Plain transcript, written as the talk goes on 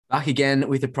Back again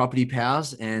with the Property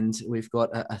Pals, and we've got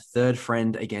a third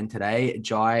friend again today,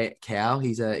 Jyh Kao.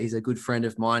 He's a good friend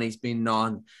of mine. He's been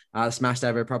on the Smashed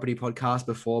Over Property podcast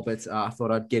before, but I thought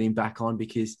I'd get him back on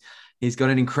because he's got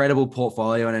an incredible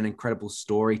portfolio and an incredible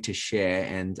story to share.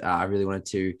 And I really wanted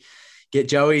to get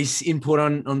Joey's input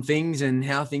on things and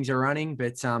how things are running.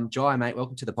 But Jyh, mate,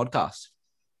 welcome to the podcast.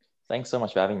 Thanks so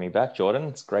much for having me back, Jordan.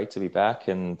 It's great to be back,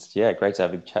 and yeah, great to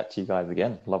have a chat to you guys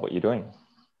again. Love what you're doing.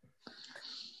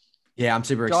 Yeah, I'm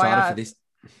super excited for this.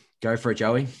 Go for it,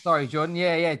 Joey. Sorry, Jordan.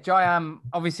 Yeah. Jyh,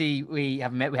 obviously we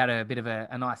haven't met. We had a bit of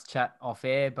a nice chat off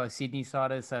air, both Sydney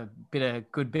siders, so a bit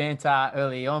of good banter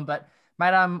early on. But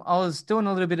mate, I was doing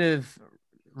a little bit of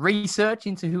research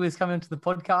into who was coming to the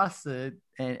podcast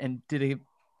and did a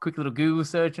quick little Google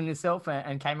search on yourself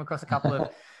and came across a couple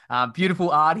of beautiful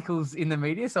articles in the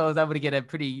media. So I was able to get a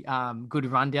pretty good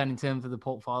rundown in terms of the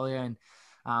portfolio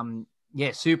and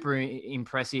super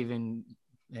impressive. And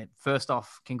first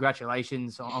off,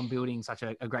 congratulations on building such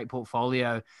a great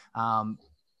portfolio.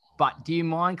 But do you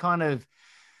mind I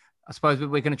suppose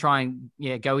we're going to try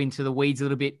and go into the weeds a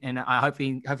little bit, and I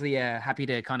hopefully happy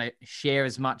to kind of share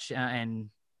as much and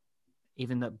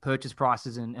even the purchase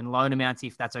prices and loan amounts,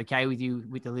 if that's okay with you,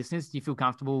 with the listeners. Do you feel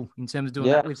comfortable in terms of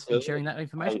doing that and sharing that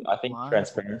information? I think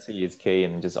transparency is key,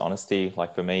 and just honesty.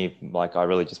 Like for me, I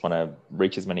really just want to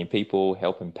reach as many people,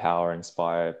 help empower,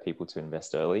 inspire people to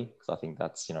invest early, because I think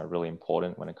that's really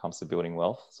important when it comes to building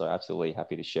wealth. So absolutely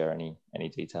happy to share any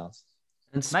details.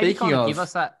 And speaking of, give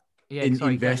us that.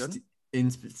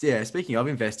 Speaking of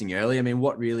investing early, I mean,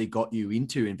 what really got you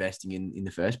into investing in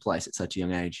the first place at such a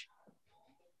young age?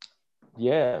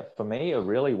 Yeah, for me, it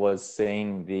really was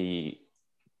seeing the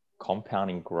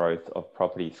compounding growth of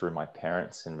property through my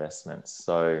parents' investments.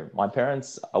 So my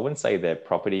parents, I wouldn't say they're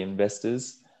property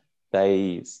investors.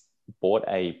 They bought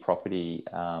a property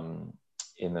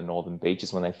in the Northern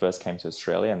Beaches when they first came to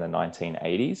Australia in the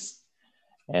 1980s.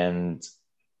 And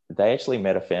they actually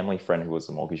met a family friend who was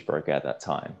a mortgage broker at that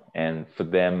time. And for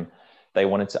them, they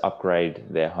wanted to upgrade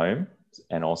their home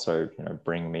and also,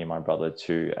 bring me and my brother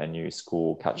to a new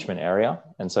school catchment area.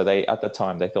 And so at the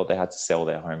time, they thought they had to sell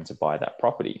their home to buy that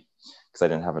property because they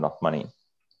didn't have enough money.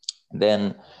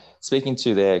 Then speaking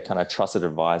to their kind of trusted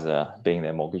advisor, being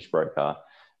their mortgage broker,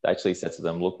 they actually said to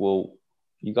them, look, well,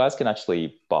 you guys can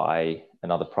actually buy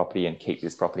another property and keep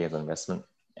this property as an investment.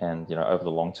 And, over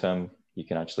the long term, you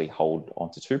can actually hold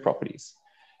onto two properties.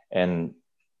 And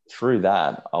through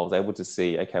that, I was able to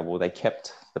see, okay, well, they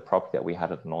kept the property that we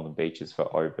had at the Northern Beaches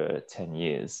for over 10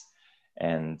 years.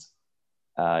 And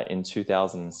in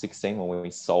 2016, when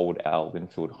we sold our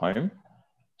Linfield home,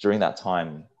 during that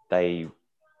time, I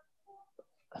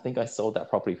think I sold that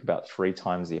property for about 3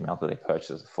 times the amount that they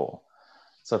purchased it for.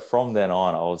 So from then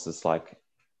on, I was just like,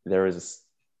 there is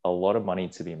a lot of money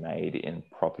to be made in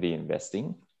property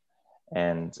investing.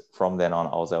 And from then on,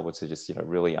 I was able to just,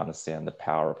 really understand the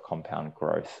power of compound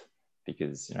growth,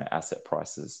 because, asset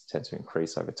prices tend to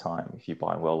increase over time if you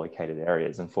buy in well-located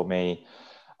areas. And for me,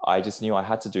 I just knew I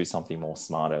had to do something more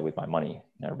smarter with my money,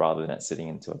 rather than it sitting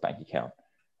into a bank account.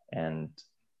 And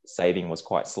saving was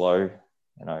quite slow.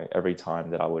 Every time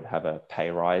that I would have a pay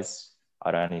rise,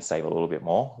 I'd only save a little bit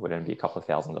more. It would only be a couple of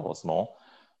 $1,000s more.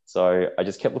 So I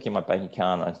just kept looking at my bank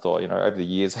account. And I thought, over the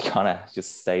years, it kind of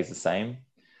just stays the same.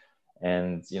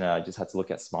 And, I just had to look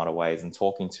at smarter ways, and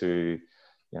talking to,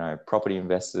 property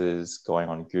investors, going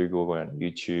on Google, going on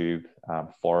YouTube,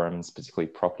 forums,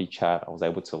 particularly Property Chat. I was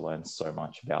able to learn so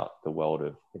much about the world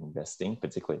of investing,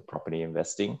 particularly property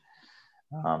investing.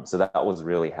 So that was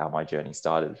really how my journey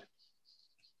started.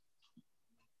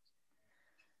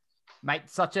 Mate,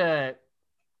 such a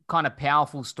kind of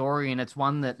powerful story, and it's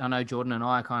one that I know Jordan and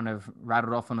I kind of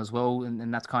rattled off on as well.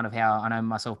 And that's kind of how I know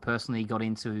myself personally got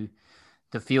into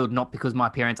the field, not because my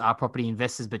parents are property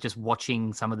investors, but just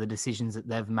watching some of the decisions that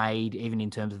they've made, even in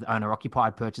terms of the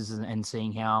owner-occupied purchases, and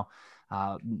seeing how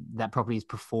that property has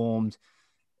performed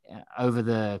over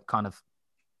the kind of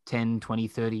 10, 20,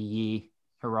 30-year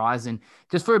horizon.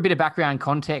 Just for a bit of background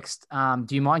context,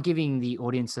 do you mind giving the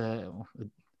audience I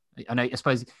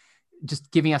suppose, just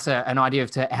giving us an idea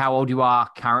of how old you are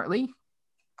currently?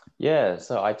 Yeah,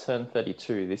 so I turned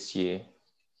 32 this year.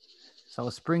 So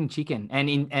a spring chicken.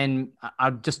 And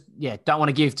I just, don't want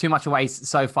to give too much away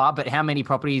so far, but how many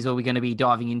properties are we going to be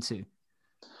diving into?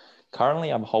 Currently,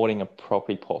 I'm holding a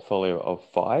property portfolio of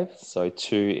 5. So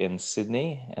 2 in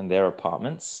Sydney and their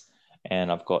apartments.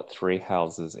 And I've got 3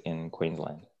 houses in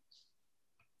Queensland.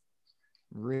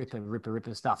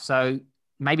 Ripper stuff. So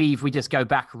maybe if we just go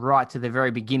back right to the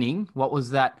very beginning, what was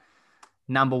that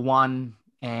number one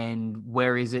and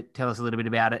where is it? Tell us a little bit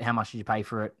about it. How much did you pay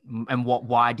for it? And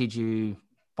why did you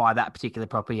buy that particular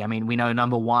property? I mean, we know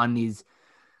number one is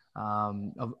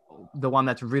the one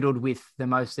that's riddled with the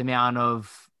most amount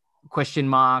of question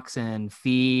marks and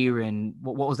fear. And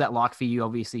what was that like for you?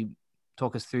 Obviously,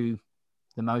 talk us through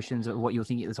the motions of what you were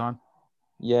thinking at the time.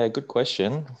 Yeah, good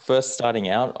question. First starting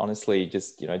out, honestly,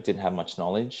 just, didn't have much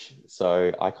knowledge.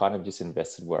 So I kind of just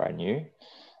invested where I knew.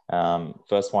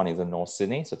 First one is in North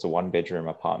Sydney. So it's a 1-bedroom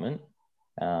apartment.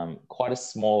 Quite a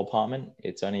small apartment.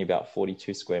 It's only about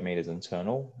 42 square meters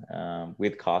internal,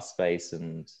 with car space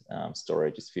and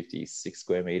storage is 56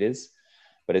 square meters.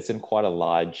 But it's in quite a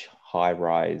large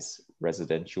high-rise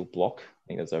residential block. I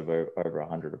think there's over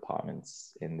 100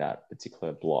 apartments in that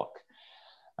particular block.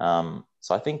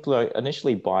 So I think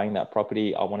initially buying that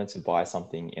property, I wanted to buy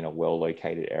something in a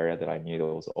well-located area that I knew there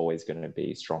was always going to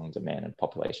be strong demand and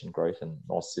population growth. And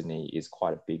North Sydney is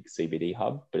quite a big CBD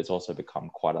hub, but it's also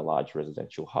become quite a large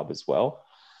residential hub as well.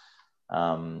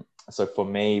 So for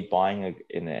me, buying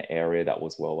in an area that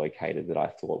was well-located that I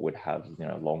thought would have,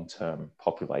 long-term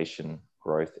population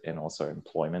growth and also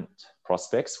employment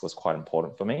prospects was quite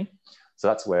important for me. So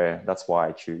that's why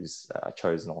I chose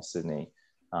North Sydney.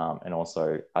 And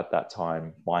also at that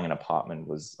time, buying an apartment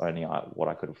was only what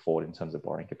I could afford in terms of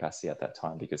borrowing capacity at that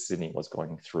time, because Sydney was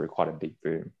going through quite a big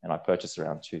boom, and I purchased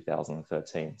around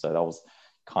 2013. So that was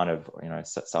kind of,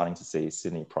 starting to see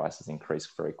Sydney prices increase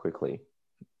very quickly.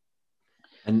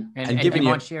 And given, do you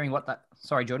mind sharing what that,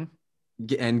 sorry, Jordan?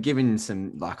 And given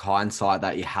some like hindsight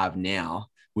that you have now,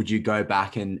 would you go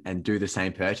back and do the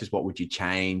same purchase? What would you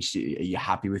change? Are you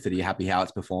happy with it? Are you happy how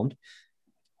it's performed?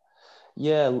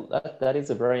 Yeah, that is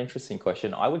a very interesting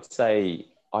question. I would say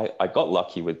I got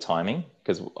lucky with timing,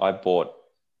 because I bought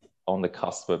on the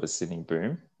cusp of a Sydney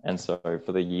boom. And so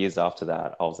for the years after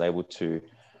that, I was able to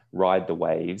ride the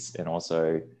waves and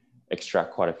also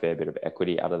extract quite a fair bit of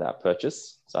equity out of that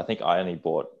purchase. So I think I only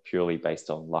bought purely based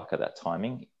on luck at that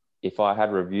timing. If I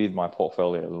had reviewed my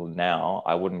portfolio now,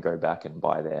 I wouldn't go back and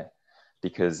buy there,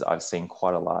 because I've seen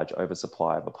quite a large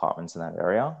oversupply of apartments in that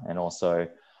area. And also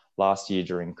last year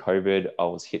during COVID, I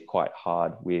was hit quite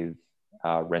hard with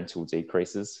rental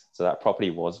decreases. So that property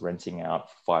was renting out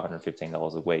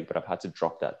 $515 a week, but I've had to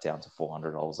drop that down to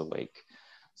 $400 a week.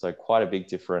 So quite a big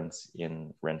difference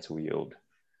in rental yield.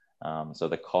 So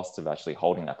the cost of actually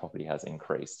holding that property has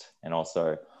increased. And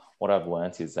also what I've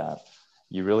learned is that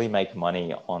you really make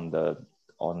money on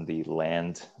the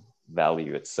land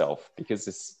value itself, because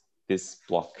this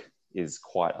block is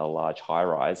quite a large high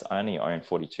rise. I only own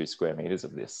 42 square meters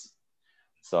of this.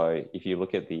 So if you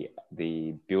look at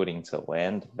the building to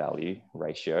land value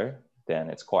ratio, then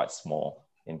it's quite small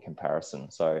in comparison.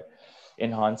 So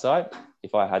in hindsight,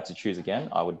 if I had to choose again,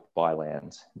 I would buy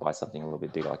land, buy something a little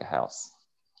bit bigger like a house.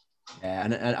 Yeah,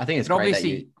 and I think it's great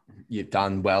that you've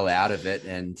done well out of it,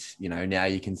 and now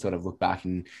you can sort of look back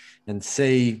and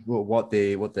see what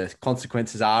the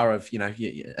consequences are of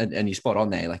and you're spot on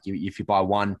there. Like if you buy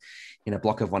one in a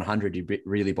block of 100, you're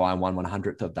really buying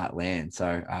 1/100th of that land.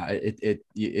 So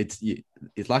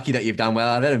it's lucky that you've done well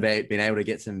out of it and been able to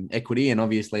get some equity, and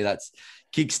obviously that's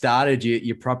kick-started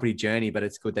your property journey. But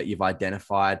it's good that you've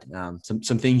identified some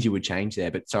things you would change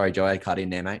there. But sorry, Joe, I cut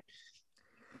in there, mate.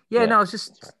 Yeah, no, I was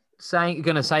just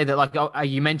going to say that, like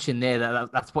you mentioned there,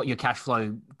 that's what your cash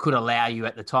flow could allow you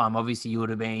at the time. Obviously, you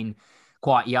would have been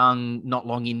quite young, not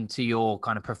long into your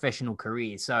kind of professional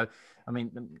career. So, I mean,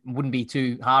 it wouldn't be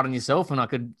too hard on yourself. And I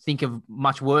could think of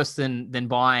much worse than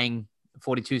buying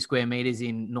 42 square meters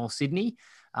in North Sydney.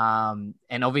 And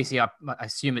obviously, I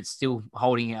assume it's still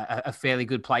holding a fairly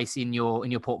good place in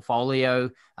your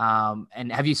portfolio.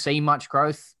 And have you seen much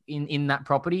growth in that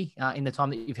property in the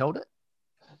time that you've held it?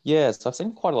 Yeah, so I've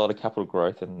seen quite a lot of capital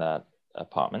growth in that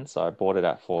apartment. So I bought it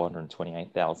at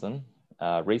 $428,000.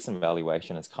 Recent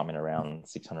valuation has come in around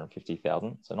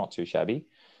 $650,000, so not too shabby.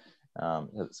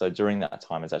 So during that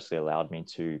time, it's actually allowed me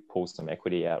to pull some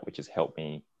equity out, which has helped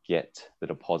me get the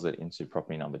deposit into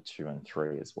property number 2 and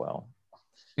 3 as well.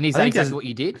 And is that exactly what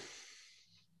you did?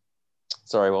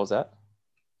 Sorry, what was that?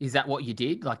 Is that what you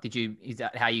did? Like, is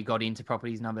that how you got into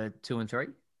properties number 2 and 3?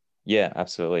 Yeah,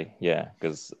 absolutely. Yeah,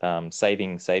 because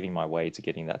saving my way to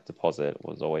getting that deposit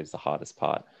was always the hardest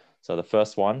part. So the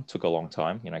first one took a long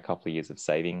time, a couple of years of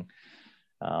saving.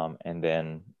 And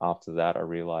then after that, I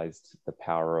realized the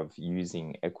power of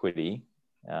using equity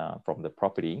from the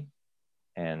property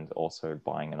and also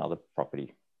buying another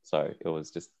property. So it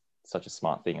was just such a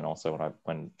smart thing. And also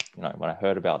when I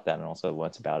heard about that and also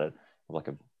learnt about it, it was like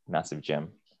a massive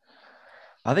gem.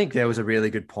 I think there was a really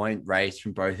good point raised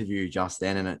from both of you just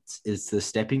then, and it's the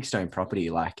stepping stone property.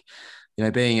 Like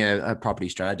being a property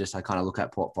strategist, I kind of look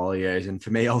at portfolios. And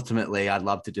for me, ultimately, I'd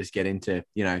love to just get into,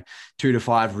 2 to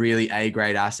 5 really A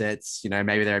grade assets,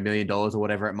 maybe they're $1 million or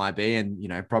whatever it might be.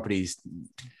 And, properties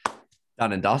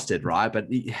done and dusted, right? But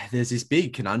there's this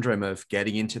big conundrum of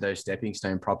getting into those stepping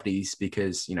stone properties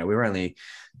because, we're only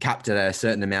capped at a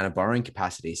certain amount of borrowing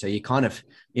capacity. So you kind of,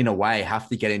 in a way, have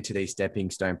to get into these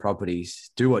stepping stone properties,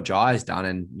 do what Jyh has done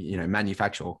and,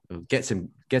 manufacture, get some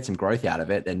growth out of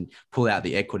it and pull out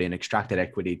the equity and extract that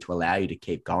equity to allow you to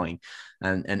keep going.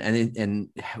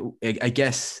 And I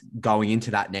guess going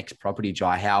into that next property,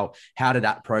 Jyh, how did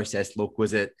that process look?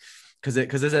 Was it,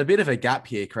 because there's a bit of a gap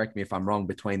here, correct me if I'm wrong,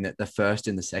 between the first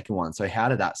and the second one. So how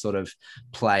did that sort of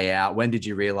play out? When did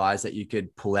you realize that you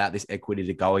could pull out this equity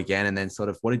to go again? And then sort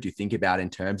of what did you think about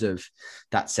in terms of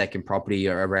that second property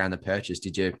or around the purchase?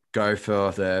 Did you go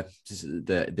for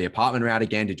the apartment route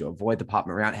again? Did you avoid the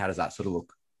apartment route? How does that sort of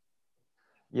look?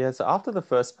 Yeah, so after the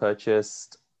first purchase,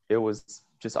 it was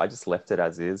I just left it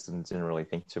as is and didn't really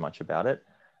think too much about it.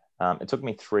 It took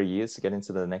me 3 years to get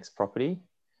into the next property.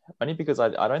 Only because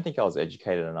I don't think I was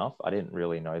educated enough. I didn't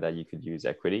really know that you could use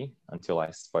equity until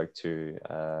I spoke to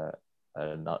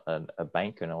a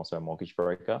bank and also a mortgage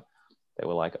broker. They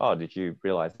were like, oh, did you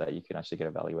realize that you can actually get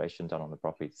a valuation done on the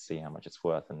property to see how much it's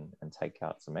worth and take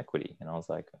out some equity? And I was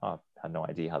like, oh, I had no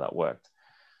idea how that worked.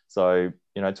 So,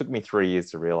 it took me 3 years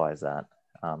to realize that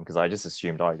because I just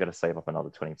assumed, I got to save up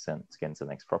another 20% to get into the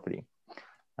next property.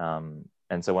 And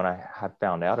so when I had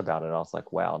found out about it, I was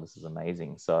like, wow, this is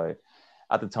amazing. So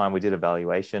at the time, we did a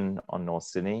valuation on North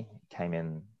Sydney, came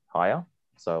in higher.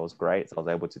 So it was great. So I was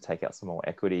able to take out some more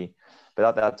equity. But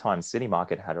at that time, city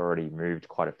market had already moved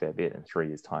quite a fair bit in 3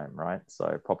 years' time, right?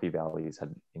 So property values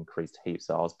had increased heaps.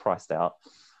 So I was priced out.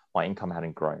 My income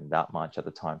hadn't grown that much at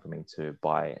the time for me to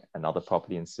buy another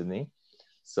property in Sydney.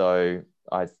 So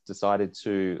I decided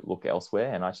to look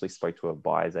elsewhere and I actually spoke to a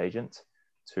buyer's agent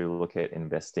to look at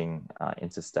investing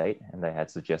interstate, and they had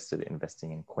suggested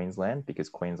investing in Queensland because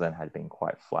Queensland had been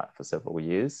quite flat for several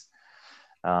years.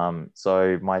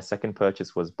 So my second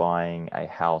purchase was buying a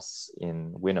house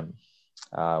in Wynnum,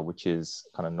 which is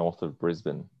kind of north of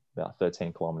Brisbane, about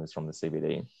 13 kilometers from the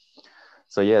CBD.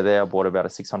 So yeah, there I bought about a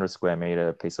 600 square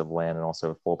meter piece of land and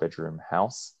also a 4-bedroom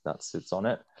house that sits on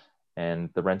it. And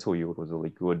the rental yield was really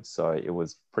good. So it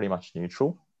was pretty much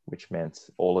neutral, which meant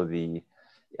all of the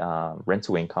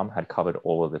rental income had covered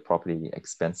all of the property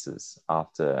expenses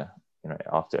after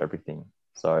everything.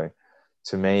 So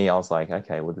to me, I was like,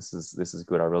 okay, well, this is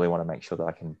good. I really want to make sure that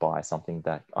I can buy something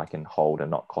that I can hold and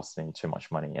not cost me too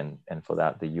much money. And for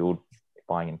that, the yield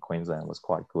buying in Queensland was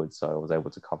quite good. So I was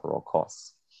able to cover all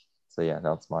costs. So yeah,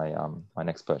 that's my my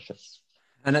next purchase.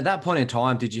 And at that point in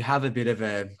time, did you have a bit of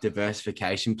a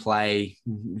diversification play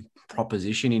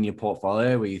proposition in your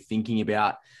portfolio? Were you thinking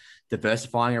about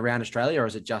diversifying around Australia, or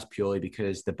is it just purely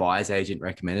because the buyer's agent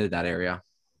recommended that area?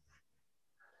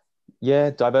 Yeah,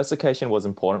 diversification was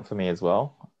important for me as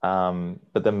well.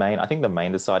 But I think the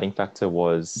main deciding factor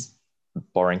was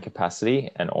borrowing capacity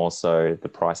and also the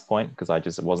price point, because I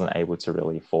just wasn't able to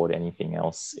really afford anything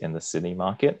else in the Sydney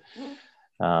market.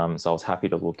 So I was happy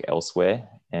to look elsewhere.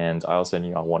 And I also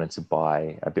knew I wanted to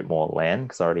buy a bit more land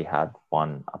because I already had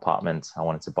one apartment. I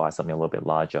wanted to buy something a little bit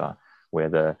larger where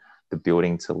the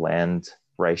building to land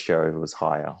ratio was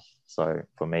higher. So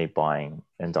for me, buying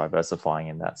and diversifying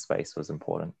in that space was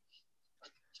important.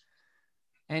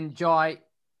 And Jyh,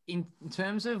 in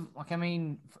terms of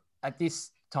at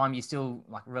this time, you're still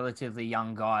like a relatively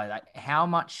young guy. Like how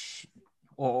much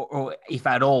or if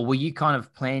at all, were you kind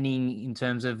of planning in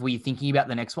terms of, were you thinking about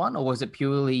the next one, or was it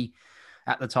purely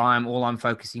at the time, all I'm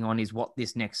focusing on is what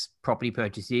this next property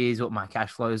purchase is, what my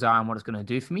cash flows are and what it's going to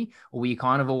do for me? Or were you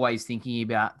kind of always thinking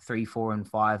about 3, 4, and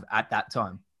 5 at that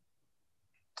time?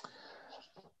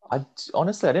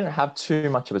 Honestly, I didn't have too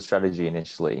much of a strategy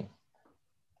initially.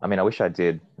 I mean, I wish I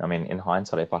did. I mean, in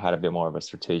hindsight, if I had a bit more of a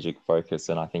strategic focus,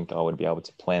 then I think I would be able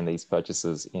to plan these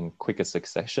purchases in quicker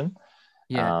succession.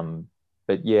 Yeah.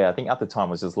 But yeah, I think at the time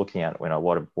I was just looking at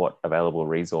what available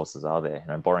resources are there.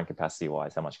 Borrowing capacity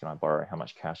wise, how much can I borrow? How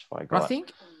much cash have I got?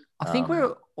 I think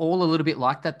we're all a little bit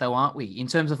like that, though, aren't we? In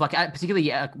terms of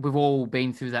particularly, we've all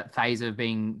been through that phase of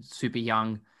being super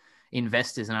young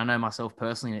investors, and I know myself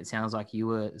personally, and it sounds like you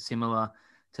were similar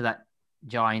to that,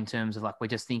 Jyh, in terms of we're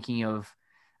just thinking of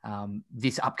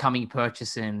this upcoming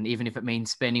purchase, and even if it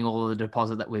means spending all the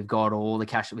deposit that we've got or all the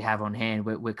cash that we have on hand,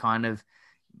 we're kind of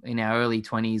in our early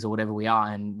 20s or whatever we are,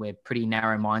 and we're pretty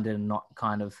narrow-minded and not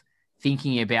kind of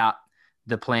thinking about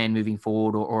the plan moving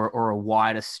forward or a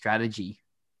wider strategy.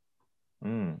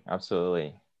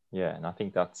 Absolutely. Yeah. And I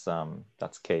think that's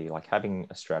key, like having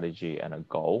a strategy and a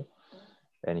goal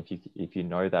And if you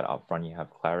know that upfront, you have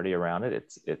clarity around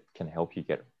it, it can help you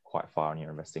get quite far on your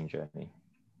investing journey.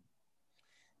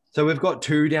 So we've got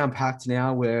 2 down packed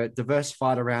now. We're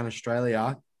diversified around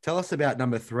Australia. Tell us about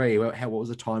number 3. What was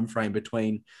the time frame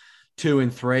between 2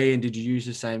 and 3, and did you use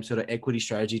the same sort of equity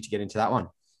strategy to get into that one?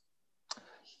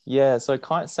 Yeah, so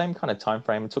same kind of time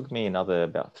frame. It took me another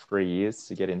about 3 years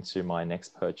to get into my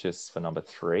next purchase for number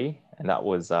 3, and that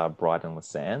was Brighton Le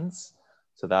Sands.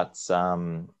 So that's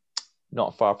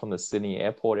not far from the Sydney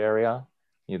airport area,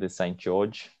 near the St.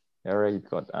 George area. You've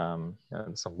got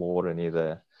some water near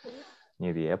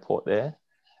the airport there.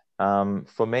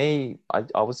 For me,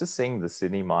 I was just seeing the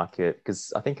Sydney market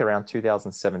because I think around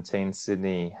 2017,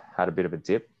 Sydney had a bit of a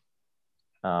dip.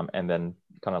 And then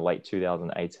kind of late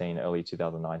 2018, early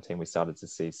 2019, we started to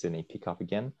see Sydney pick up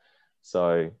again.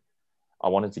 So I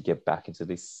wanted to get back into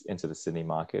the Sydney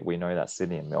market. We know that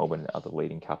Sydney and Melbourne are the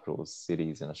leading capital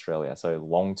cities in Australia. So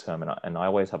long term, and I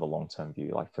always have a long term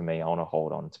view. Like for me, I want to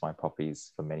hold on to my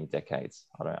properties for many decades.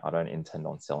 I don't intend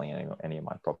on selling any of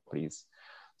my properties.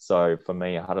 So for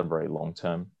me, I had a very long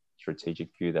term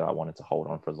strategic view that I wanted to hold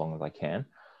on for as long as I can.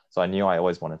 So I knew I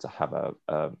always wanted to have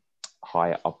a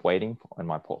higher upweighting in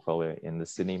my portfolio in the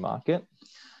Sydney market.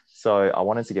 So I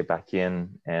wanted to get back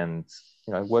in and,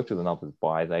 worked with another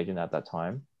buyer's agent at that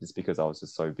time, just because I was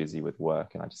just so busy with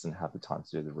work and I just didn't have the time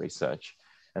to do the research.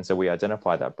 And so we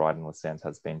identified that Brighton Le Sands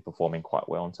has been performing quite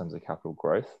well in terms of capital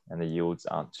growth and the yields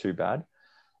aren't too bad.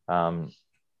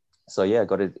 So yeah, I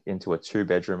got it into a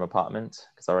 2-bedroom apartment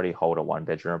because I already hold a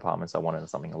 1-bedroom apartment. So I wanted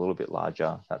something a little bit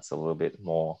larger. That's a little bit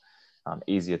more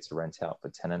easier to rent out for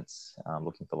tenants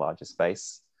looking for larger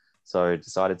space. So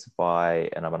decided to buy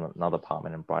another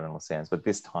apartment in Brighton Le Sands. But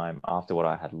this time, after what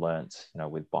I had learnt,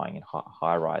 with buying in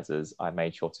high rises, I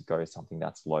made sure to go something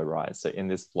that's low rise. So in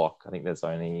this block, I think there's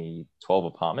only 12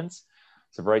 apartments.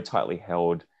 So very tightly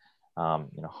held,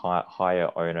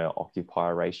 higher owner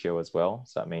occupier ratio as well.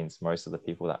 So that means most of the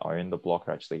people that own the block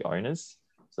are actually owners.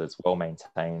 So it's well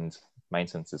maintained.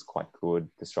 Maintenance is quite good.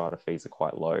 The strata fees are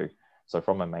quite low. So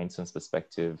from a maintenance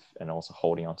perspective and also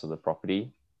holding onto the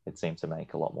property, it seemed to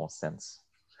make a lot more sense.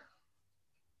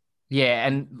 Yeah,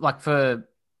 and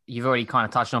you've already kind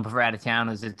of touched on before out of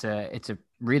towners, it's a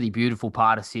really beautiful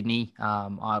part of Sydney.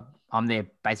 I'm there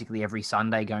basically every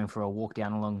Sunday going for a walk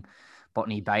down along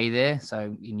Botany Bay there.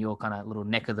 So in your kind of little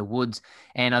neck of the woods.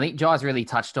 And I think Jy's really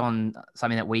touched on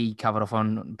something that we covered off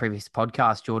on previous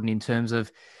podcast, Jordan, in terms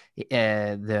of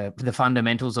the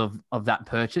fundamentals of that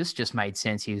purchase just made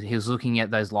sense. He was looking at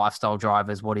those lifestyle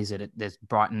drivers. What is it? There's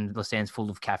Brighton Le Sands full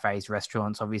of cafes,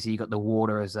 restaurants. Obviously, you got the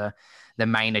water as the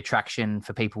main attraction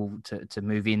for people to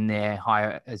move in there.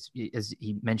 Higher, as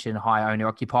he mentioned, higher owner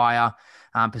occupier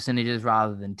percentages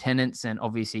rather than tenants, and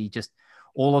obviously just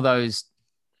all of those.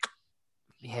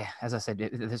 Yeah, as I said,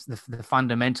 the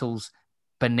fundamentals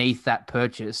beneath that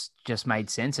purchase just made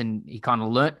sense, and he kind of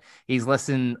learnt his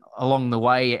lesson along the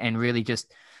way and really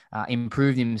just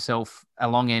improved himself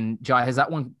along. And Jyh, has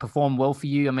that one performed well for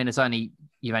you? I mean,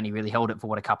 you've only really held it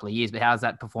for a couple of years, but how's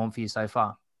that performed for you so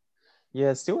far?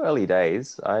 Yeah, it's still early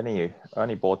days. I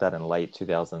only bought that in late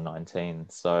 2019,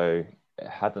 so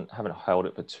haven't held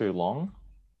it for too long.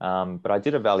 But I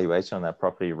did a valuation on that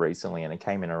property recently, and it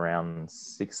came in around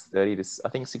 630 to I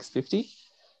think 650.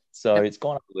 So It's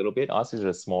gone up a little bit. I also did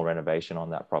a small renovation on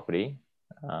that property.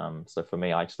 So for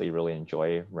me, I actually really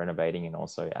enjoy renovating and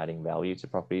also adding value to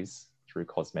properties through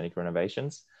cosmetic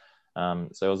renovations. So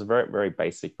it was a very, very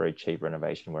basic, very cheap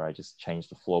renovation where I just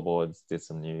changed the floorboards, did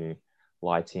some new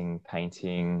lighting,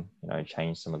 painting,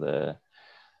 changed some of the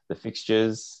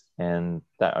fixtures. And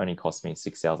that only cost me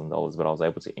 $6,000, but I was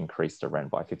able to increase the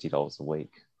rent by $50 a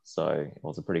week. So it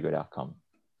was a pretty good outcome.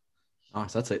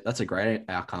 Nice. That's a great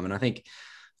outcome. And I think,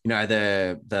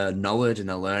 the knowledge and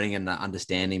the learning and the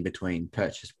understanding between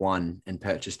purchase 1 and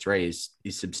purchase 3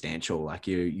 is substantial. Like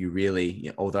you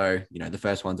really, although, the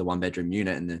first one's a 1-bedroom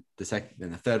unit and the second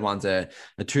and the third one's a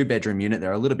 2-bedroom unit,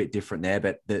 they're a little bit different there,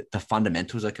 but the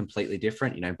fundamentals are completely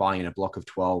different. Buying in a block of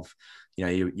 12,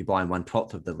 you're buying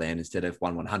 1/12 of the land instead of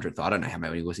 1/100th. I don't know how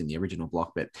many was in the original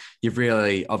block, but you've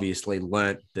really obviously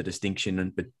learnt the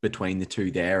distinction between the two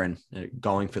there and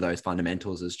going for those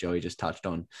fundamentals, as Joey just touched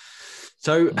on.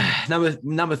 So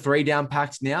number 3 down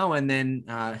packed now, and then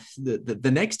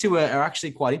the next 2 are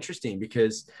actually quite interesting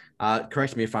because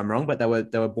correct me if I'm wrong, but they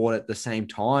were bought at the same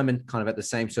time and kind of at the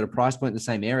same sort of price point, the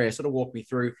same area. Sort of walk me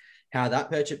through how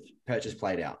that purchase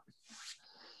played out.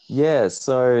 Yeah,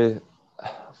 so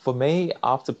for me,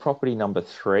 after property number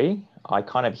 3, I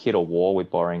kind of hit a wall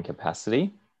with borrowing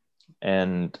capacity,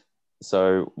 and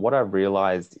So what I've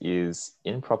realized is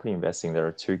in property investing, there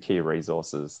are two key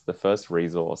resources. The first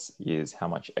resource is how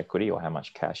much equity or how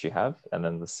much cash you have. And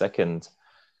then the second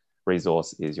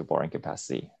resource is your borrowing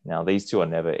capacity. Now, these two are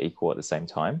never equal at the same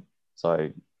time.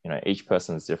 So, each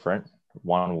person is different.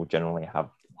 One will generally have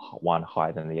one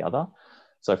higher than the other.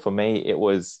 So for me, it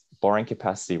was borrowing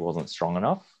capacity wasn't strong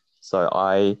enough. So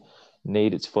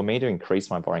for me to increase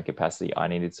my borrowing capacity, I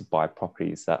needed to buy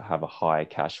properties that have a higher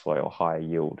cash flow or higher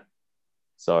yield.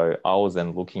 So I was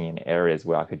then looking in areas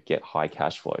where I could get high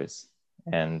cash flows.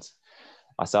 And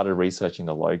I started researching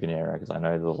the Logan area because I know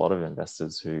there's a lot of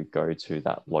investors who go to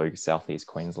that low southeast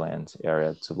Queensland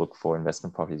area to look for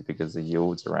investment properties because the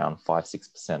yield's around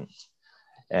 5-6%.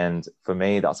 And for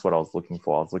me, that's what I was looking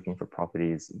for. I was looking for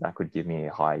properties that could give me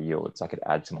a higher yield so I could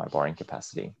add to my borrowing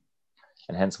capacity.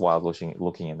 And hence why I was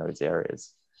looking in those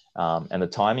areas. And the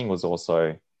timing was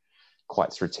also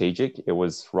quite strategic. It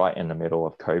was right in the middle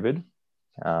of COVID.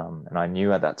 And I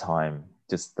knew at that time,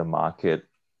 just the market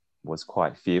was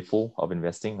quite fearful of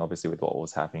investing, obviously with what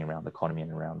was happening around the economy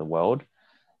and around the world.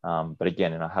 But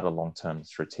again, I had a long-term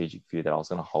strategic view that I was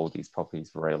going to hold these properties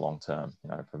for very long-term,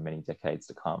 for many decades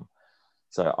to come.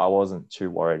 So I wasn't too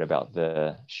worried about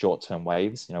the short-term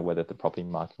waves, whether the property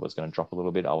market was going to drop a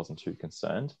little bit. I wasn't too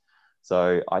concerned.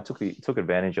 So I took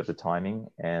advantage of the timing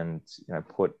and,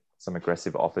 put some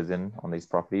aggressive offers in on these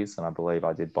properties. And I believe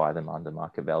I did buy them under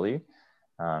market value.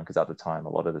 Because at the time, a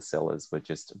lot of the sellers were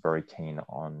just very keen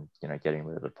on, getting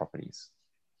rid of the properties.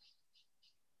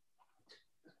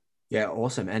 Yeah,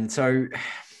 awesome. And so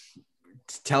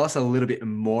tell us a little bit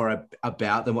more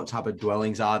about them. What type of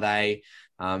dwellings are they?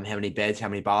 How many beds, how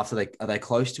many baths are they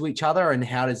close to each other? And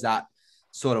how does that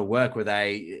sort of work?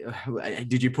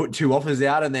 Did you put two offers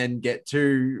out and then get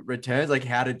two returns? Like,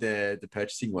 how did the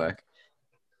purchasing work?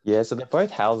 Yeah, so they're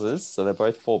both houses. So they're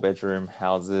both 4-bedroom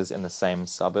houses in the same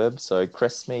suburb. So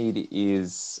Crestmead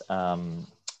is,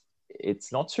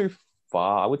 it's not too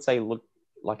far. I would say, look,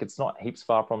 like it's not heaps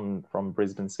far from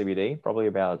Brisbane CBD, probably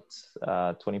about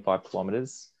 25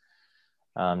 kilometers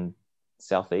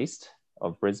southeast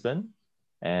of Brisbane,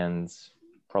 and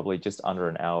probably just under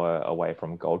an hour away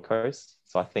from Gold Coast.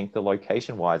 So I think the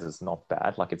location-wise is not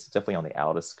bad. Like it's definitely on the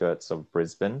outer skirts of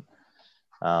Brisbane.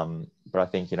 But I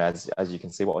think, as you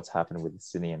can see what's happened with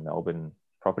Sydney and Melbourne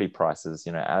property prices,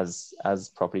 as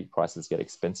property prices get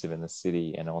expensive in the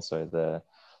city and also the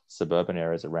suburban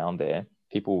areas around there,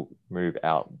 people move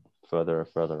out further and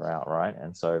further out, right?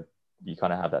 And so you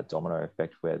kind of have that domino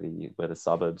effect where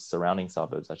the surrounding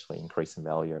suburbs actually increase in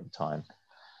value over time.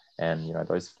 And,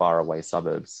 those far away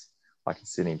suburbs, like in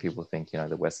Sydney, people think,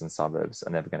 the western suburbs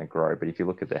are never going to grow. But if you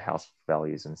look at the house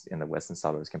values in the western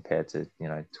suburbs compared to,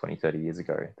 20, 30 years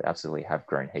ago, they absolutely have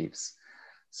grown heaps.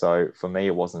 So for me,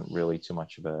 it wasn't really too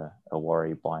much of a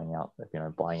worry buying out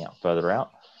further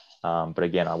out. But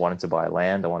again, I wanted to buy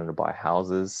land, I wanted to buy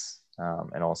houses.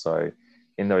 And also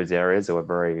in those areas, they were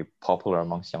very popular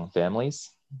amongst young families.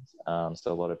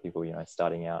 So a lot of people,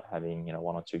 starting out having, 1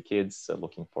 or 2 kids, so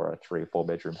looking for a 3 or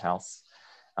 4-bedroom house.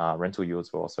 Rental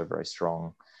yields were also very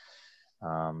strong.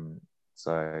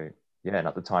 So yeah, and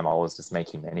at the time I was just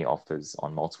making many offers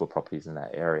on multiple properties in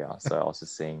that area. So I was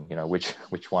just seeing,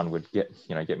 which one would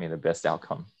get me the best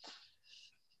outcome.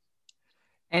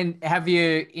 And have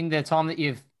you, in the time that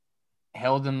you've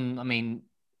held them,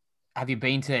 have you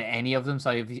been to any of them?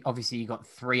 So obviously you got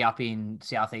 3 up in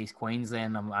southeast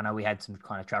Queensland. I know we had some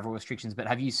kind of travel restrictions, but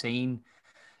have you seen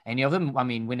any of them?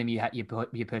 Wynnum,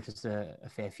 you purchased a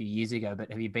fair few years ago, but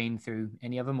have you been through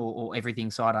any of them or everything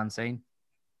sight unseen?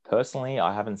 Personally,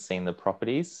 I haven't seen the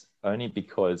properties only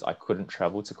because I couldn't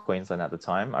travel to Queensland at the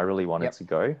time. I really wanted to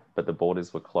go, but the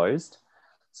borders were closed.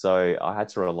 So I had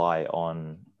to rely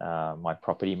on my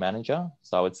property manager.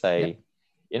 So I would say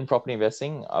in property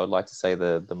investing, I would like to say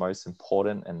the most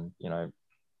important and,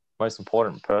 most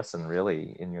important person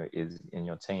really in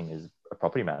your team is a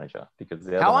property manager, because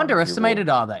they're how underestimated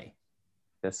are they?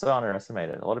 They're so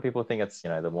underestimated. A lot of people think it's,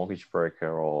 the mortgage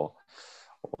broker or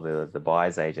the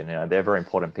buyer's agent. They're very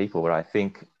important people, but I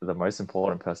think the most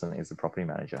important person is the property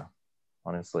manager,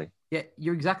 honestly. Yeah,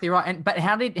 you're exactly right. But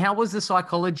how was the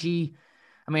psychology?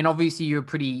 Obviously you're a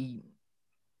pretty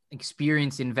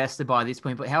experienced investor by this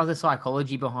point, but how was the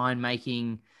psychology behind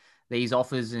making these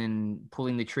offers and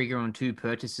pulling the trigger on 2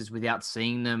 purchases without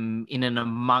seeing them in and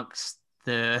amongst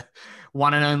the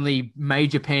one and only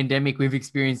major pandemic we've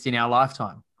experienced in our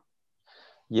lifetime?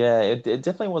 Yeah, it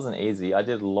definitely wasn't easy. I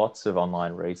did lots of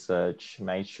online research,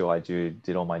 made sure I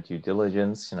did all my due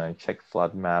diligence, check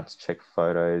flood maps, check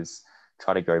photos,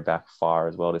 try to go back far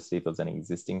as well to see if there's any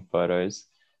existing photos.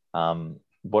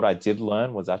 what I did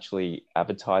learn was actually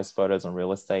advertised photos on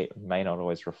real estate may not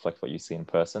always reflect what you see in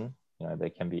person. You know,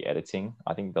 there can be editing.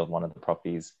 I think that one of the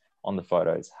properties on the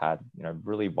photos had, you know,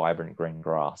 really vibrant green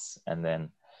grass. And then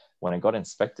when it got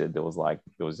inspected, it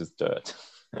was just dirt.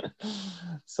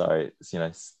 So, you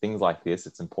know, things like this,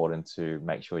 it's important to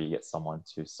make sure you get someone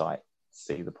to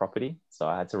see the property. So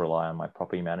I had to rely on my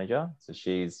property manager. So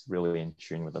she's really in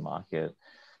tune with the market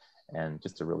and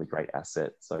just a really great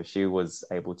asset. So she was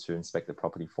able to inspect the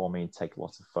property for me, take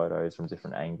lots of photos from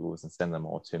different angles and send them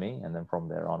all to me. And then from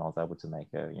there on, I was able to make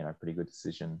a, you know, pretty good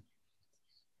decision.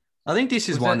 I think this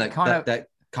is Was one that that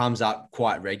comes up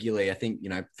quite regularly. I think, you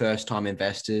know, first time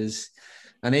investors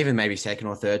and even maybe second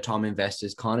or third time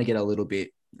investors kind of get a little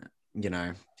bit, you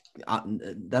know,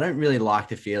 they don't really like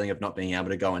the feeling of not being able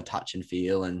to go and touch and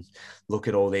feel and look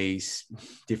at all these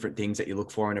different things that you look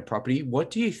for in a property.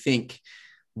 What do you think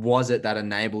was it that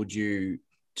enabled you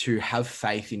to have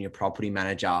faith in your property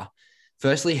manager?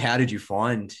 Firstly, how did you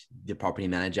find the property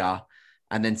manager?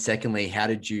 And then secondly,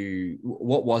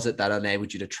 what was it that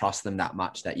enabled you to trust them that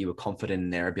much that you were confident in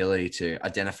their ability to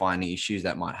identify any issues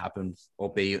that might happen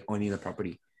or be on the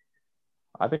property?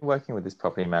 I've been working with this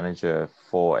property manager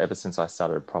ever since I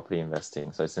started property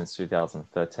investing. So since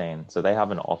 2013. So they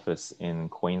have an office in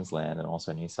Queensland and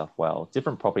also New South Wales,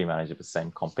 different property manager, but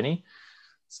same company.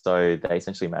 So they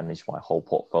essentially manage my whole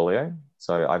portfolio.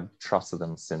 So I've trusted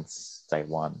them since day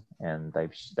one, and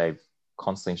they've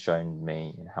constantly shown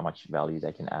me how much value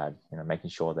they can add, you know, making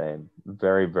sure they're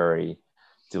very, very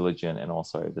diligent. And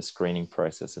also the screening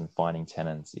process and finding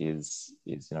tenants is,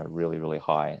 you know, really, really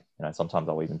high. You know, sometimes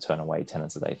I'll even turn away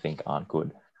tenants that they think aren't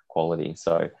good quality.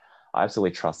 So I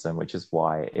absolutely trust them, which is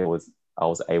why it was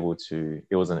able to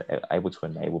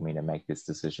enable me to make this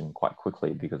decision quite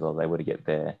quickly, because I was able to get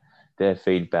their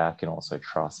feedback and also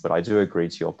trust. But I do agree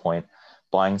to your point.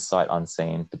 Buying sight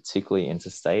unseen, particularly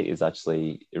interstate, is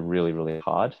actually really, really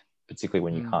hard, particularly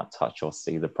when you can't touch or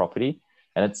see the property.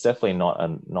 And it's definitely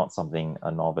not something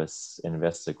a novice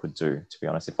investor could do. To be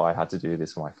honest, if I had to do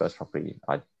this for my first property,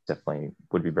 I definitely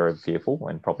would be very fearful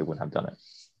and probably wouldn't have done it.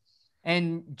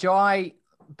 And Jyh,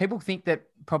 people think that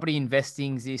property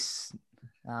investing is this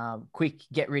quick,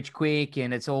 get rich quick,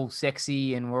 and it's all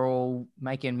sexy and we're all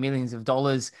making millions of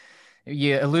dollars.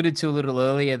 You alluded to a little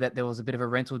earlier that there was a bit of a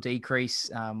rental decrease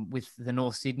with the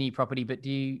North Sydney property, but do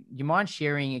you mind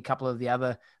sharing a couple of the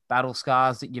other battle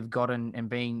scars that you've got and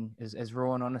being as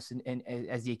raw and honest and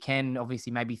as you can,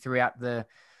 obviously maybe throughout the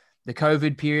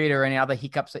COVID period, or any other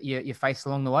hiccups that you faced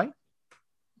along the way?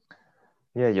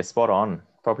 Yeah, you're spot on.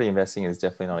 Property investing is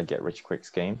definitely not a get rich quick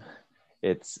scheme.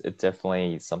 It's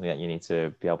definitely something that you need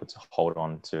to be able to hold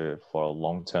on to for a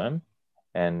long term.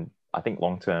 And I think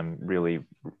long term, really,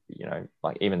 you know,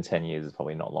 like even 10 years is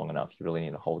probably not long enough. You really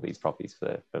need to hold these properties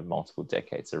for multiple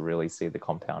decades to really see the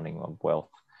compounding of wealth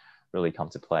really come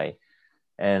to play.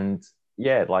 And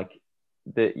yeah, like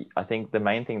I think the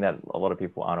main thing that a lot of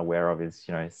people aren't aware of is,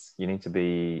 you know, you need to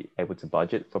be able to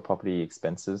budget for property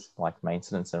expenses like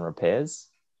maintenance and repairs.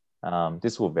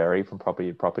 This will vary from property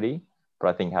to property, but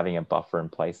I think having a buffer in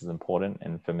place is important.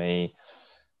 And for me,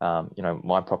 you know,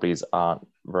 my properties aren't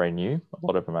very new. A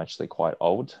lot of them are actually quite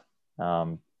old.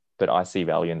 But I see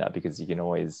value in that because you can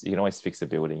always fix a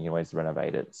building, you can always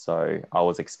renovate it. So I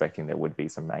was expecting there would be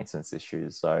some maintenance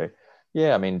issues. So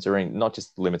yeah, I mean, not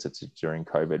just limited to during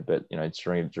COVID, but you know,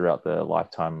 throughout the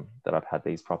lifetime that I've had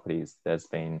these properties, there's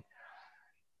been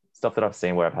stuff that I've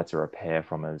seen where I've had to repair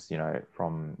from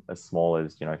as small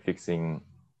as, you know, fixing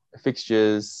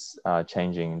fixtures,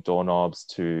 changing doorknobs,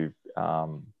 to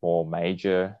more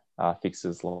major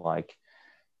fixes like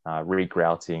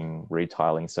regrouting,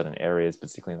 retiling certain areas,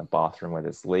 particularly in the bathroom where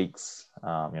there's leaks.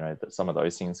 You know, some of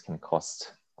those things can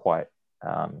cost quite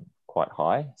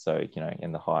high. So, you know,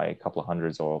 in the high couple of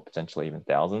hundreds or potentially even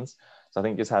thousands. So I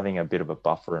think just having a bit of a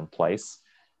buffer in place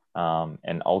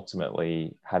and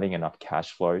ultimately having enough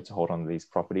cash flow to hold on to these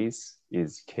properties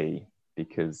is key,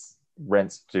 because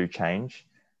rents do change.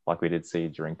 Like we did see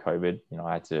during COVID, you know,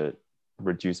 I had to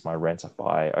reduce my rent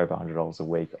by over $100 a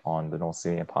week on the North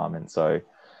Sydney apartment. So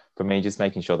for me, just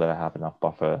making sure that I have enough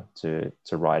buffer to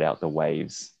ride out the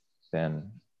waves,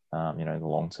 then, you know, in the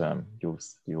long term,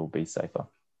 you'll be safer.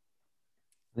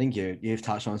 I think you've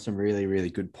touched on some really, really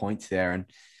good points there. And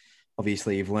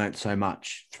obviously you've learned so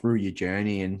much through your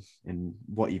journey and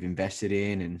what you've invested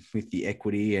in and with the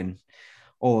equity and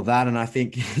all of that. And I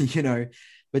think, you know,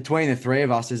 between the three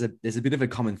of us, there's a bit of a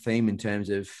common theme in terms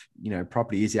of, you know,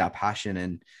 property is our passion.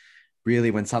 And really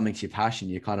when something's your passion,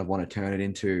 you kind of want to turn it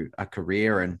into a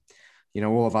career. And, you know,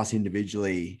 all of us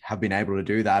individually have been able to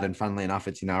do that. And funnily enough,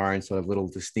 it's in our own sort of little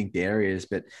distinct areas.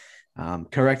 But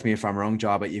correct me if I'm wrong,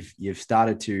 Jai, but you've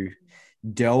started to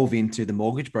delve into the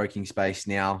mortgage broking space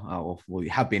now, or well,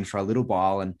 you have been for a little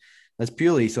while, and that's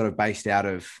purely sort of based out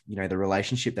of the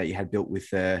relationship that you had built with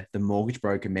the mortgage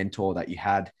broker mentor that you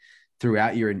had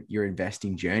throughout your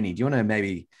investing journey. Do you want to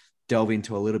maybe delve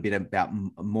into a little bit about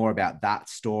more about that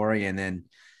story, and then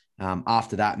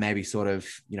after that, maybe sort of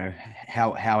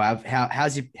how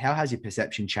has your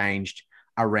perception changed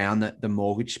around the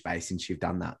mortgage space since you've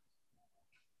done that?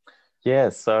 Yeah,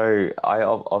 so I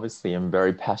obviously am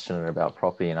very passionate about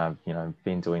property, and I've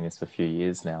been doing this for a few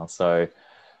years now. So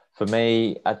for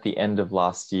me, at the end of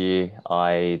last year,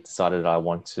 I decided I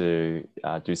want to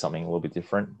do something a little bit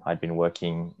different. I'd been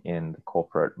working in the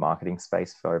corporate marketing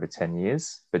space for over 10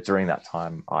 years, but during that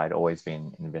time, I'd always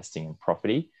been investing in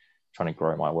property, trying to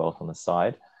grow my wealth on the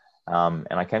side. And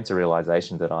I came to the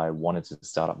realization that I wanted to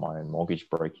start up my own mortgage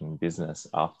broking business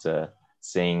after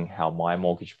seeing how my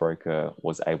mortgage broker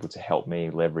was able to help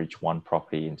me leverage one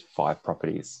property into 5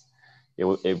 properties.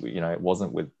 It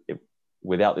wasn't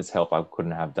without this help, I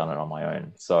couldn't have done it on my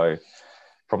own. So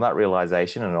from that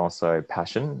realization and also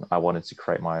passion, I wanted to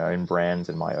create my own brand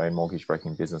and my own mortgage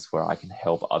broking business where I can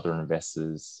help other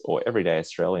investors or everyday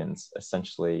Australians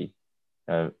essentially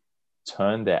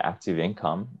turn their active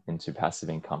income into passive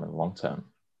income in the long term.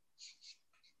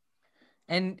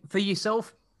 And for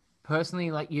yourself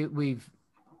personally, like we've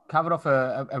covered off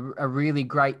a really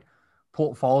great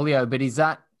portfolio, but is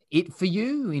that it for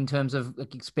you in terms of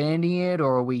like expanding it,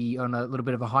 or are we on a little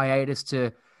bit of a hiatus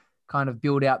to kind of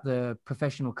build out the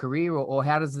professional career, or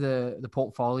how does the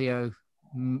portfolio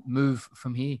move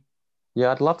from here?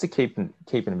 Yeah, I'd love to keep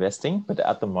investing, but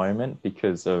at the moment,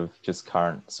 because of just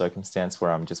current circumstance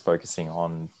where I'm just focusing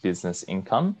on business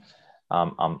income,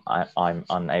 I'm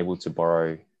unable to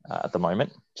borrow at the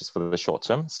moment, just for the short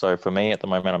term. So for me, at the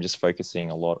moment, I'm just focusing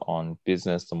a lot on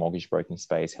business, the mortgage broking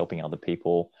space, helping other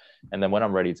people. And then when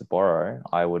I'm ready to borrow,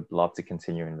 I would love to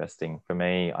continue investing. For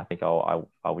me, I think I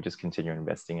would just continue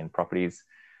investing in properties.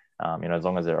 As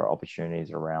long as there are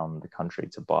opportunities around the country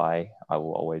to buy, I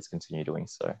will always continue doing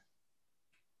so.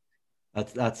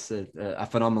 That's a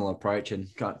phenomenal approach, and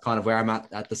kind of where I'm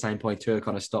at the same point too. I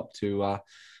kind of stopped to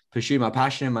pursue my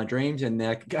passion and my dreams, and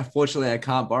now unfortunately I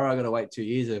can't borrow. I got to wait 2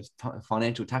 years of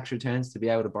financial tax returns to be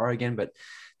able to borrow again, but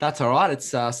that's all right. It's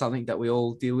something that we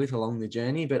all deal with along the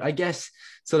journey. But I guess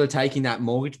sort of taking that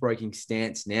mortgage broking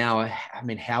stance now, I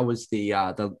mean, how was the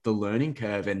learning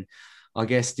curve? And I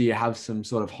guess, do you have some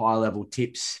sort of high level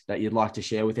tips that you'd like to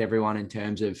share with everyone in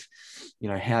terms of,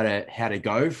 how to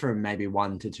go from maybe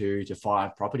 1 to 2 to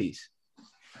 5 properties?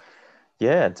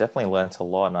 Yeah, definitely learnt a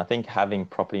lot. And I think having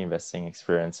property investing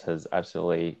experience has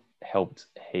absolutely helped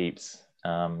heaps,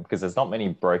 because there's not many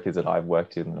brokers that I've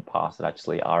worked with in the past that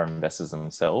actually are investors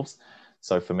themselves.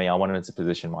 So for me, I wanted to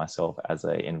position myself as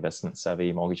an investment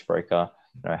savvy mortgage broker,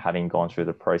 having gone through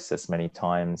the process many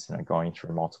times, going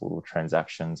through multiple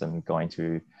transactions and going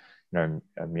to,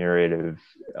 a myriad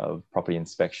of property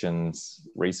inspections,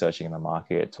 researching in the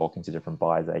market, talking to different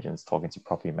buyers agents, talking to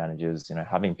property managers,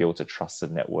 having built a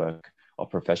trusted network of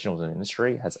professionals in the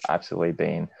industry has absolutely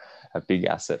been a big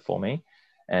asset for me.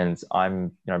 And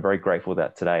I'm, very grateful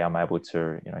that today I'm able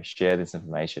to, share this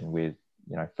information with,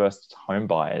 first home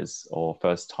buyers or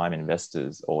first time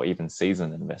investors or even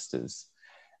seasoned investors.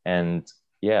 And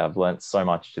yeah, I've learned so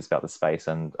much just about the space.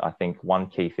 And I think one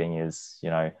key thing is,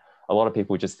 a lot of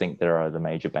people just think there are the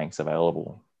major banks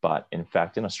available. But in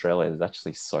fact, in Australia, there's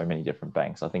actually so many different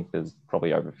banks. I think there's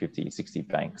probably over 50, 60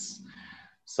 banks.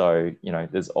 So,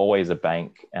 there's always a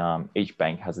bank. Each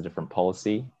bank has a different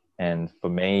policy. And for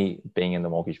me, being in the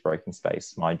mortgage broking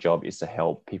space, my job is to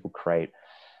help people create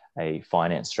a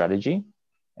finance strategy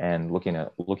and looking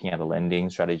at a lending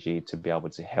strategy to be able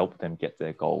to help them get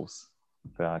their goals.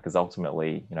 Because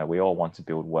ultimately, we all want to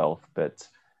build wealth, but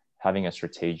having a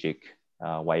strategic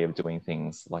way of doing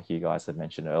things, like you guys had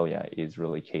mentioned earlier, is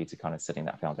really key to kind of setting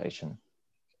that foundation.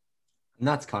 And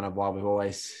that's kind of why we've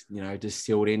always,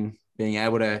 distilled in being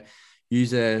able to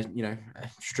use a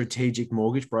strategic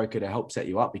mortgage broker to help set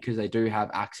you up, because they do have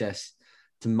access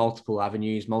to multiple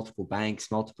avenues, multiple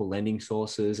banks, multiple lending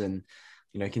sources, and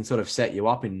can sort of set you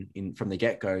up in from the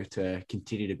get-go to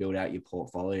continue to build out your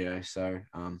portfolio. So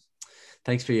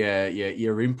thanks for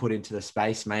your input into the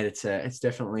space, mate. It's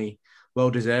definitely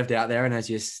well deserved out there, and as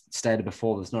you stated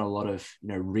before, there's not a lot of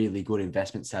really good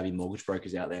investment savvy mortgage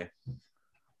brokers out there.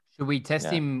 Should we test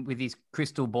him with his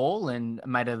crystal ball and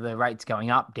mate, are the rates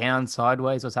going up, down,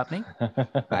 sideways? What's happening?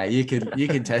 Mate, you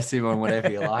can test him on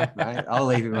whatever you like, mate. I'll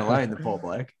leave him alone, the poor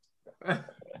bloke.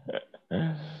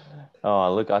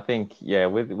 Oh, look, I think,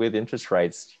 with interest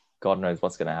rates God knows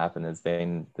what's going to happen.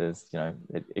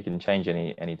 It can change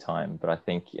any time. But I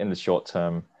think in the short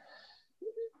term,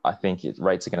 I think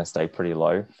rates are going to stay pretty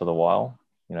low for the while,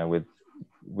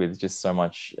 with just so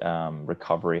much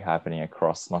recovery happening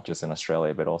across, not just in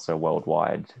Australia, but also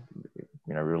worldwide.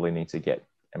 We really need to get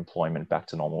employment back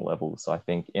to normal levels. So I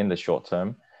think in the short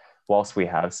term, whilst we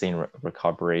have seen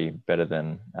recovery better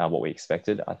than what we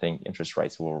expected, I think interest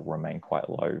rates will remain quite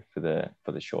low for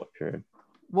the short period.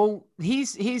 Well,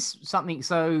 here's something.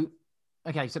 So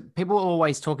people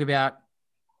always talk about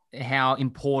how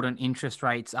important interest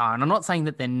rates are. And I'm not saying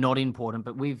that they're not important,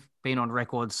 but we've been on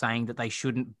record saying that they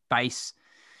shouldn't be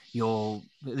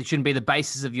the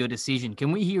basis of your decision.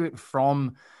 Can we hear it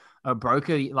from a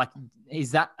broker? Like,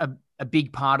 is that a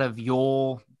big part of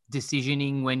your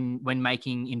decisioning when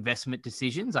making investment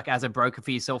decisions? Like, as a broker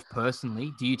for yourself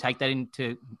personally, do you take that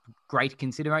into great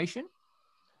consideration?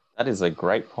 That is a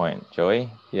great point, Joey.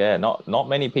 Yeah, not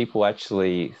many people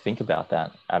actually think about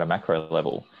that at a macro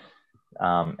level.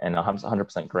 And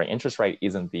 100% great. Interest rate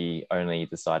isn't the only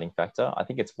deciding factor. I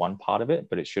think it's one part of it,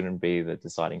 but it shouldn't be the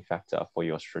deciding factor for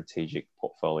your strategic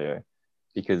portfolio,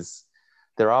 because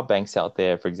there are banks out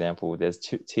there. For example, there's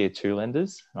tier 2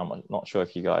 lenders. I'm not sure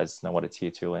if you guys know what a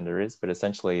tier 2 lender is, but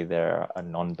essentially they're a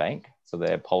non-bank. So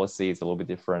their policy is a little bit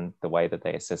different. The way that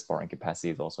they assess borrowing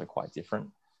capacity is also quite different.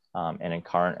 And in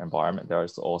current environment, there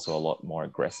is also a lot more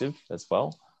aggressive as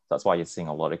well. That's why you're seeing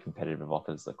a lot of competitive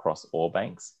offers across all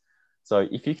banks. So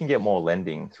if you can get more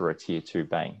lending through a tier 2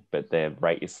 bank, but their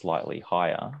rate is slightly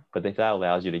higher, but if that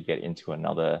allows you to get into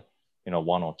another,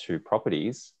 1 or 2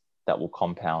 properties that will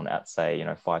compound at, say,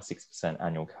 5-6%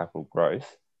 annual capital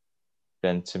growth,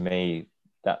 then to me,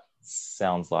 that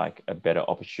sounds like a better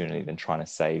opportunity than trying to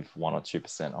save 1 or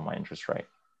 2% on my interest rate.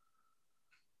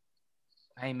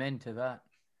 Amen to that.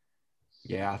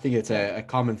 Yeah, I think it's a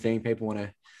common thing. People want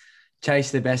to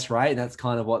chase the best rate. That's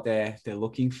kind of what they're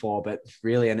looking for. But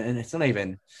really, and it's not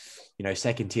even,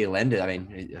 second tier lenders. I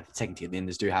mean, second tier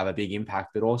lenders do have a big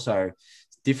impact, but also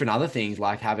different other things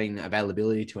like having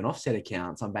availability to an offset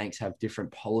account. Some banks have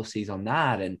different policies on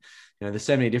that. And, there's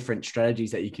so many different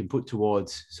strategies that you can put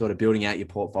towards sort of building out your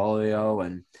portfolio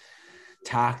and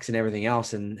tax and everything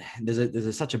else. And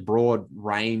there's such a broad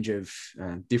range of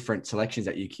different selections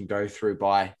that you can go through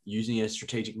by using a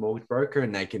strategic mortgage broker,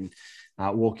 and they can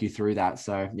walk you through that.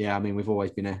 So yeah, I mean, we've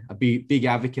always been a big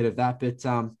advocate of that. But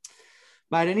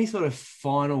mate, any sort of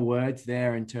final words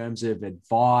there in terms of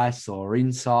advice or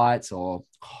insights or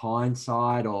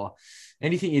hindsight or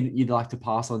anything you'd like to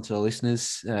pass on to the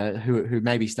listeners who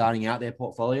may be starting out their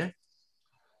portfolio?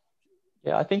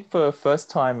 Yeah, I think for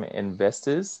first-time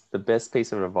investors, the best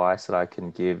piece of advice that I can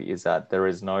give is that there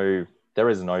is no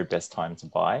best time to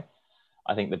buy.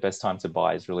 I think the best time to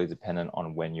buy is really dependent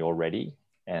on when you're ready.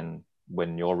 And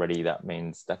when you're ready, that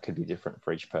means that could be different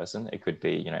for each person. It could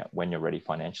be, when you're ready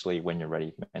financially, when you're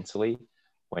ready mentally,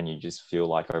 when you just feel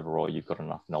like overall you've got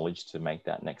enough knowledge to make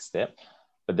that next step.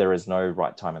 But there is no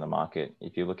right time in the market.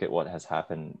 If you look at what has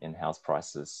happened in house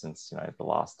prices since, the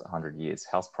last 100 years,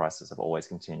 house prices have always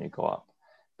continued to go up.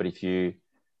 But if you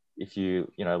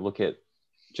look at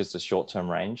just a short-term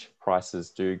range, prices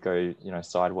do go,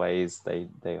 sideways. They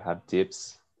have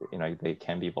dips. There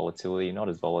can be volatility, not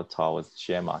as volatile as the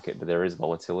share market, but there is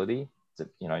volatility,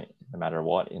 no matter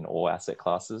what, in all asset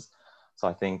classes. So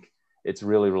I think it's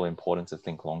really, really important to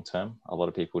think long-term. A lot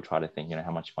of people try to think,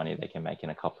 how much money they can make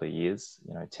in a couple of years,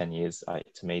 10 years.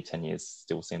 To me, 10 years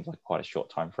still seems like quite a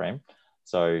short time frame.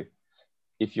 So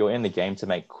if you're in the game to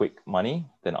make quick money,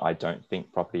 then I don't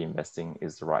think property investing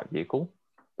is the right vehicle.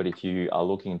 But if you are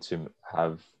looking to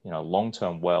have,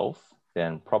 long-term wealth,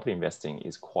 then property investing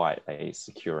is quite a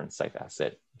secure and safe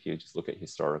asset if you just look at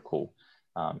historical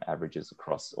averages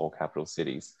across all capital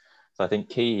cities. So I think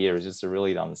key here is just to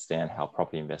really understand how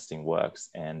property investing works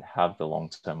and have the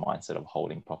long-term mindset of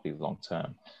holding properties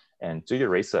long-term, and do your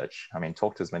research. I mean,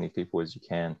 talk to as many people as you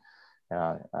can,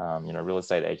 real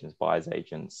estate agents, buyers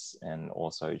agents, and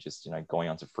also just, going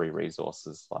onto free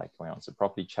resources like going onto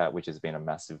Property Chat, which has been a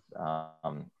massive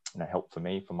help for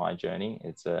me for my journey.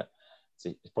 It's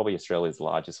probably Australia's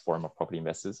largest forum of property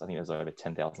investors. I think there's over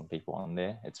 10,000 people on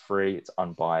there. It's free, it's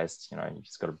unbiased. You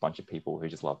just got a bunch of people who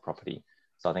just love property.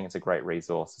 So I think it's a great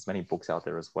resource. There's many books out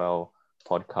there as well,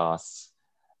 podcasts,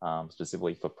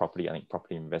 specifically for property. I think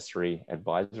Property Investory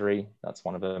Advisory, that's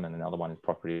one of them. And another one is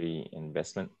Property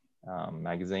Investment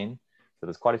magazine. So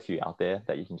there's quite a few out there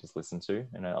that you can just listen to.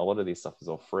 And a lot of this stuff is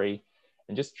all free.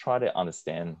 And just try to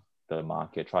understand the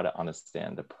market, try to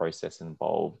understand the process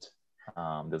involved.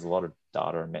 There's a lot of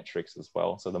data and metrics as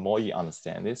well. So the more you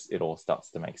understand this, it all starts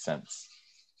to make sense.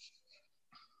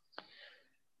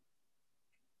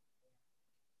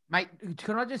 Mate,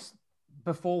 can I just,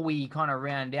 before we kind of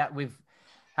round out, we've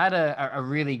had a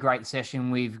really great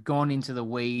session. We've gone into the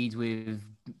weeds. We've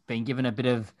been given a bit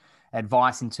of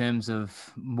advice in terms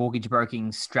of mortgage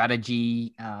broking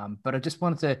strategy. But I just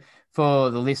wanted to, for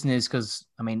the listeners, because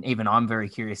I mean, even I'm very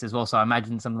curious as well. So I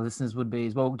imagine some of the listeners would be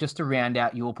as well, just to round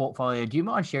out your portfolio. Do you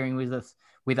mind sharing with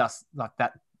us like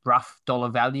that rough dollar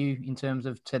value in terms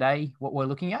of today, what we're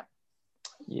looking at?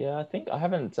 Yeah, I think I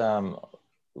haven't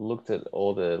looked at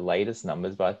all the latest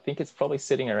numbers, but I think it's probably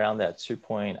sitting around that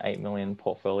 2.8 million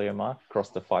portfolio mark across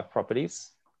the 5 properties.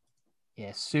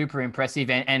 Yeah, super impressive.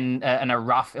 And a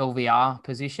rough LVR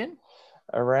position?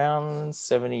 Around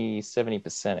 70%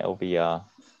 LVR.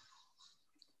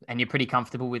 And you're pretty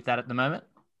comfortable with that at the moment?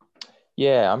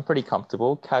 Yeah, I'm pretty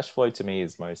comfortable. Cash flow to me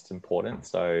is most important.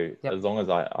 So as long as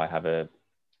I have a,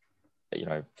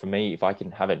 for me, if I can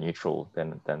have it neutral,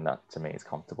 then that to me is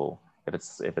comfortable. If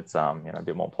it's a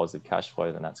bit more positive cash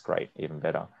flow, then that's great, even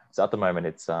better. So at the moment,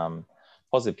 it's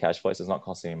positive cash flow, so it's not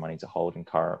costing me money to hold in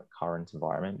current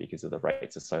environment because of the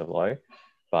rates are so low.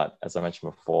 But as I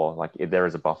mentioned before, like there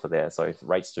is a buffer there. So if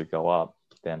rates do go up,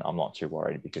 then I'm not too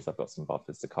worried because I've got some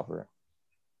buffers to cover it.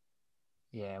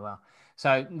 Yeah, well,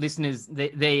 so listeners,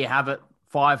 there you have it.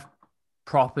 5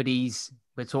 properties.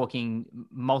 We're talking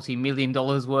multi-million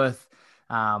dollars worth.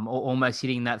 Almost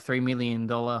hitting that $3 million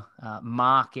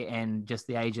mark, and just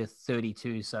the age of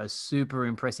 32. So super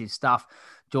impressive stuff.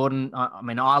 Jordan, I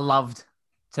mean, I loved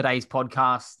today's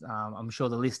podcast. I'm sure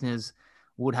the listeners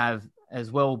would have as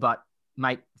well. But,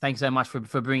 mate, thanks so much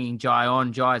for bringing Jyh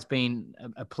on. Jyh, it's been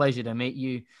a pleasure to meet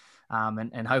you.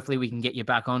 And hopefully we can get you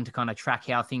back on to kind of track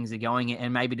how things are going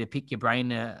and maybe to pick your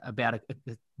brain about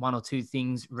one or two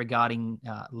things regarding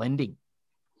lending.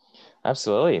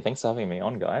 Absolutely. Thanks for having me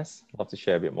on, guys. Love to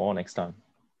share a bit more next time.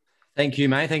 Thank you,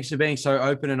 mate. Thanks for being so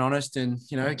open and honest and,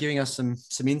 giving us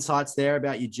some insights there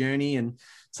about your journey and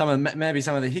maybe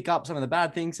some of the hiccups, some of the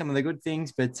bad things, some of the good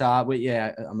things. But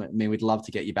we'd love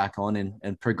to get you back on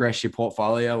and progress your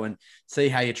portfolio and see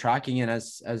how you're tracking. And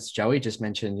as Joey just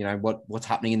mentioned, what's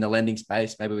happening in the lending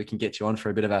space. Maybe we can get you on for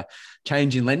a bit of a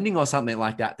change in lending or something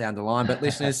like that down the line. But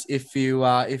listeners, if you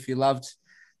loved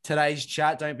today's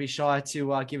chat, don't be shy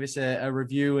to give us a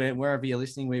review, and wherever you're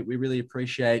listening, we really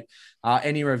appreciate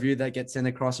any review that gets sent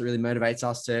across. It really motivates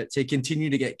us to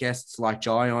continue to get guests like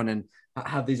Jyh on and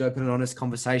have these open and honest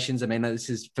conversations. I mean,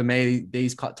 this is, for me,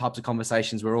 these types of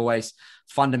conversations were always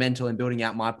fundamental in building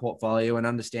out my portfolio and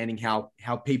understanding how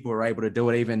people are able to do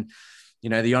it. Even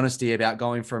the honesty about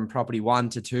going from property 1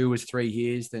 to 2 was 3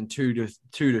 years, then 2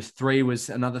 to 3 was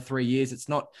another 3 years. It's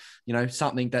not,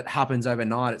 something that happens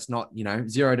overnight. It's not,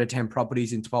 0 to 10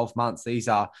 properties in 12 months. These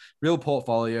are real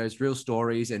portfolios, real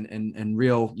stories, and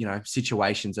real,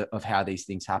 situations of how these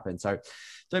things happen. So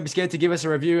don't be scared to give us a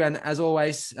review. And as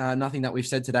always, nothing that we've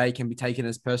said today can be taken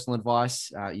as personal advice.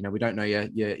 We don't know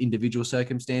your individual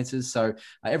circumstances. So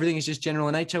everything is just general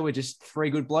in nature. We're just 3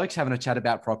 good blokes having a chat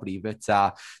about property. But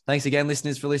thanks again,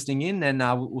 listeners, for listening in, and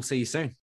we'll see you soon.